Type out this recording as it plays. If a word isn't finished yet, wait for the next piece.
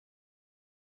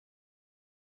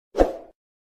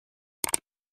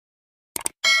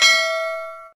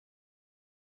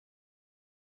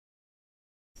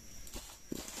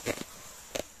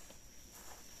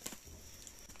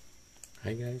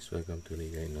Hi guys, welcome to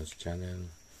Hilig-ay-known's channel.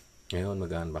 Ngayon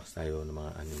mag-unbox tayo ng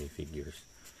mga anime figures.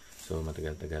 So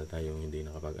matagal-tagal tayong hindi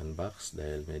nakapag-unbox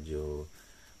dahil medyo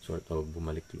sort of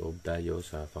bumalik loob tayo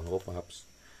sa Funko Pops.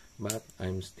 But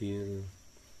I'm still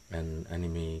an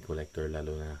anime collector,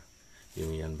 lalo na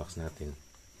yung i-unbox natin,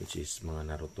 which is mga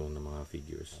Naruto na mga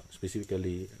figures.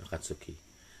 Specifically Akatsuki.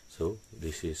 So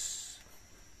this is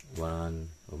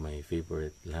one of my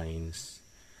favorite lines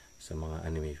sa mga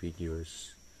anime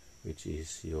figures, which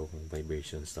is yung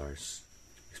vibration stars.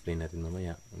 Explain natin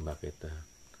mamaya kung bakit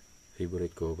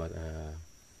favorite ko, but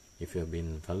if you have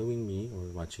been following me or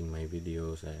watching my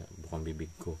videos, bukang bibig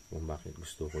ko kung bakit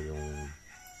gusto ko yung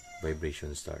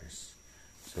vibration stars.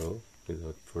 So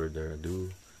without further ado,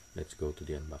 let's go to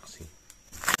the unboxing.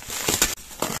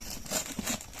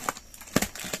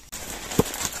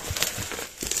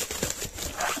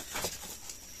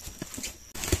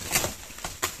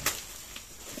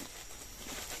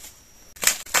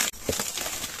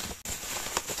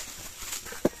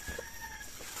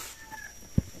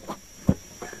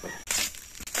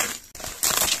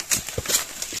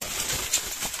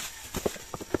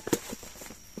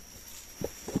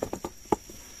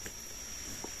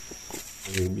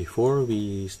 Before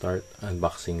we start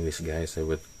unboxing this, guys, I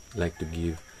would like to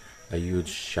give a huge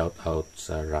shout out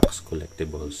sa Rocks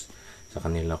Collectibles. Sa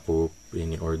kanila ko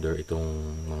ini-order itong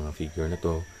mga figure na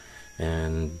to,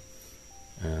 and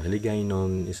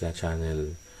Hilig-ay-known is a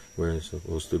channel where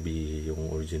supposed to be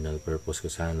yung original purpose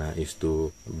ko sana is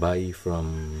to buy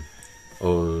from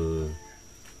all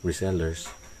resellers,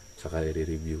 saka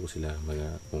i-review ko sila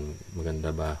kung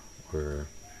maganda ba or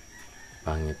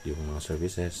pangit yung mga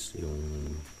services, yung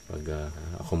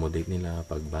pag-accommodate nila,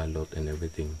 pagbalot and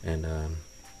everything. And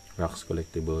Rocks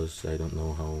Collectibles, I don't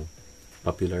know how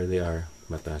popular they are,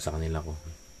 but sa kanila ko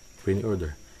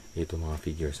pre-order itong mga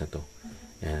figures na to.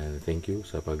 And thank you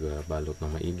sa pagbalot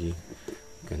ng maigi.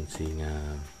 You can see nga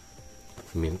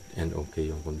mint and okay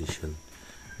yung condition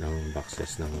ng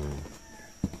boxes ng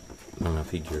mga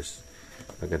figures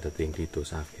pagdating dito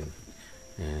sa akin.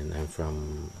 And I'm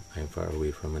far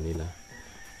away from Manila,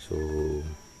 so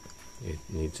it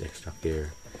needs extra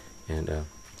care, and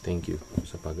thank you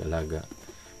sa pag-alaga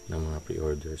ng mga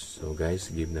pre-orders. So guys,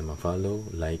 give them a follow,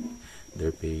 like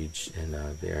their page, and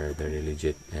they are very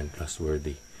legit and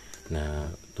trustworthy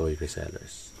na toy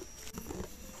resellers.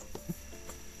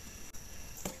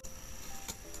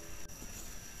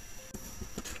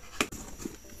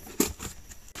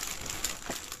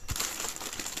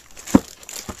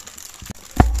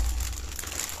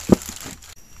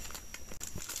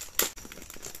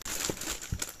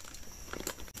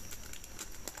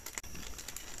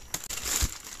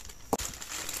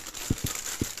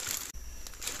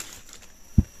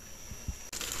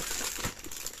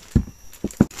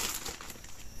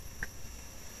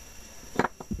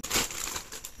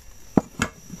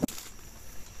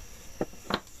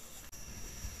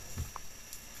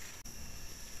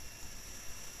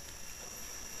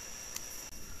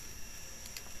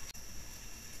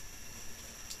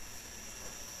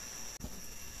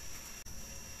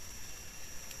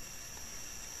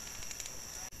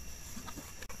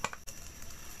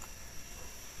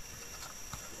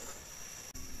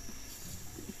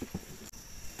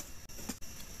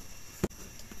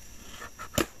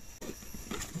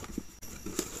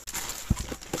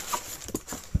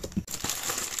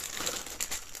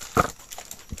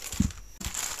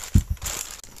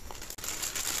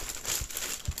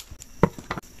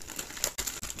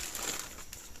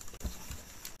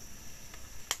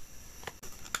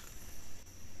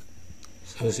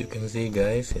 As you can see,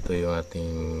 guys, ito yung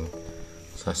ating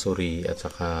Sasori at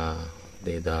saka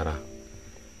Deidara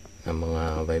ng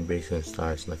mga vibration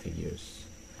stars na figures.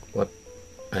 What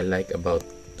I like about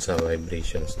sa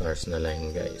vibration stars na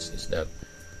line, guys, is that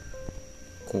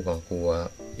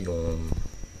kuwang-kuwa yung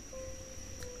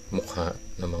mukha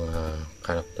ng mga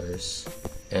characters,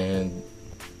 and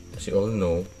as you all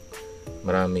know,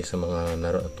 marami sa mga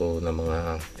Naruto na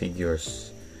mga figures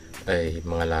ay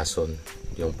mga lason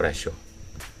yung presyo.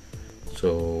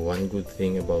 So one good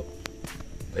thing about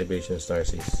vibration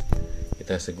stars is it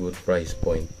has a good price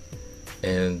point,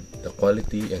 and the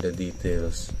quality and the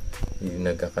details hindi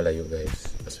nagkakalayo, guys.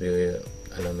 Kasi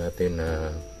alam natin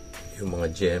na yung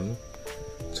mga gem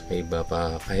saka iba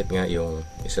pa, kahit nga yung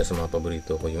isa sa mga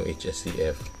paborito ko, yung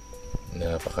HSCF,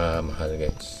 napakamahal,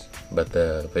 guys. But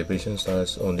vibration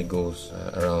stars only goes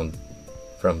around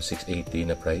from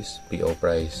 680 na price, PO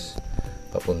price,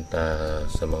 papunta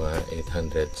sa mga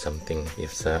 800 something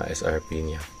if sa SRP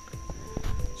niya.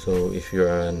 So if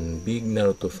you're a big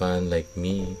Naruto fan like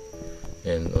me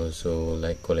and also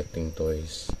like collecting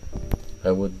toys,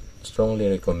 I would strongly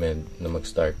recommend na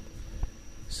mag-start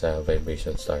sa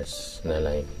vibration stars na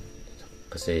line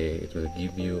kasi it will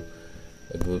give you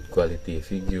a good quality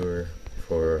figure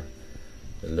for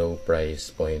the low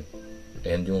price point.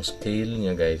 And yung scale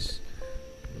niya guys,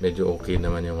 medyo okay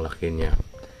naman yung laki niya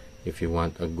if you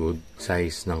want a good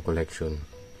size ng collection.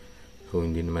 So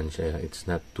hindi naman siya, it's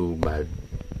not too bad,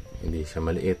 hindi siya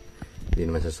maliit, hindi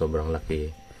naman siya sobrang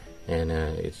laki, and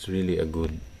it's really a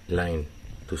good line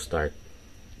to start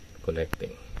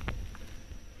collecting.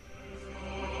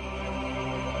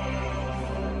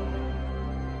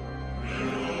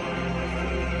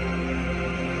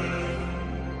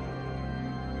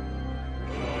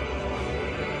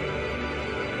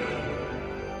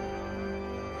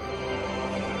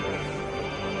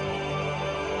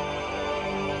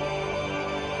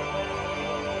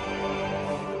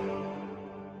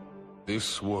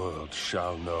 This world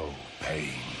shall know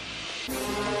pain.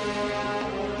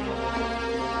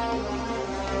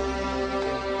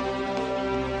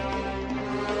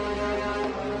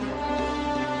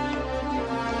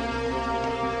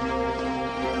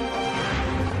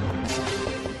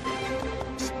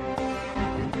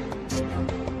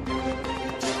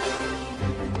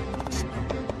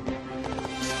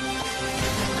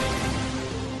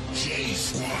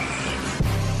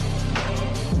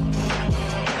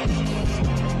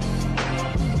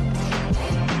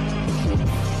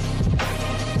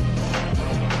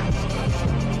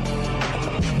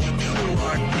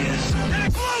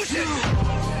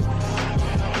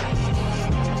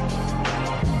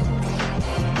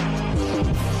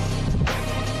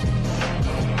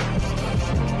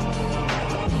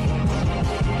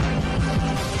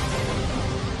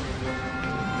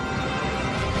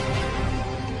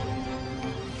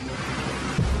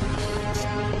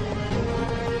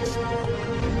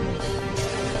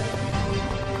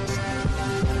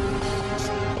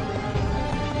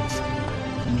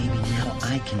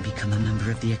 I can become a member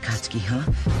of the Akatsuki, huh?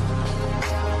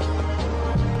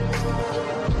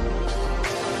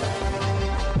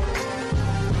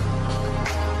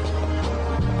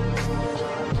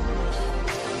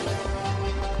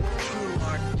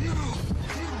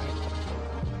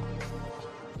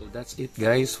 So that's it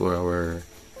guys for our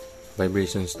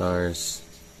Vibration Stars,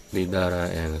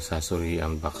 Deidara, and Sasori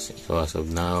unboxing. So as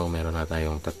of now, meron na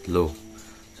tayong 3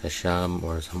 sa siyam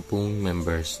or 10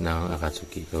 members ng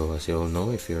Akatsuki. So as you all know,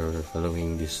 if you're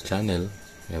following this channel,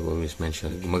 I have always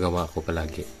mentioned, gumagawa ako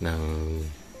palagi ng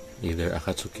either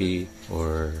Akatsuki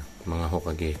or mga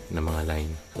Hokage na mga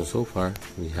line. So far,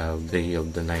 we have 3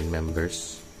 of the 9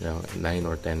 members, 9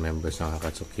 or 10 members ng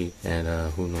Akatsuki, and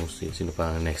who knows sino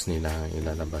pa ang next nila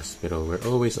ilalabas. Pero we're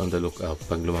always on the lookout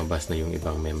pag lumabas na yung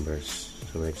ibang members.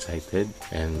 So we're excited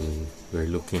and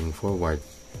we're looking forward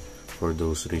for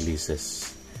those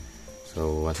releases.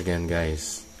 So once again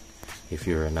guys, if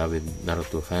you're an avid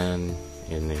Naruto fan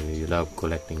and you love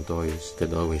collecting toys, you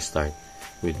could always start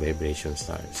with Vibration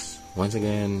Stars. Once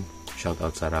again, shout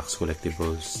out sa Rax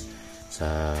Collectibles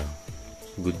sa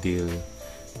good deal,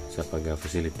 sa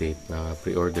pag-facilitate na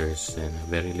pre-orders, and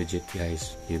very legit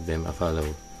guys. Give them a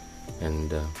follow and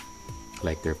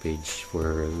like their page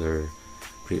for their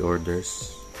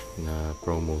pre-orders na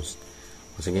promos.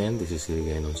 Once again, this is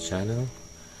Hilig-ay-known's channel.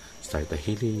 Start a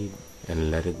Hilig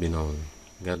and let it be known.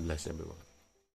 God bless everyone.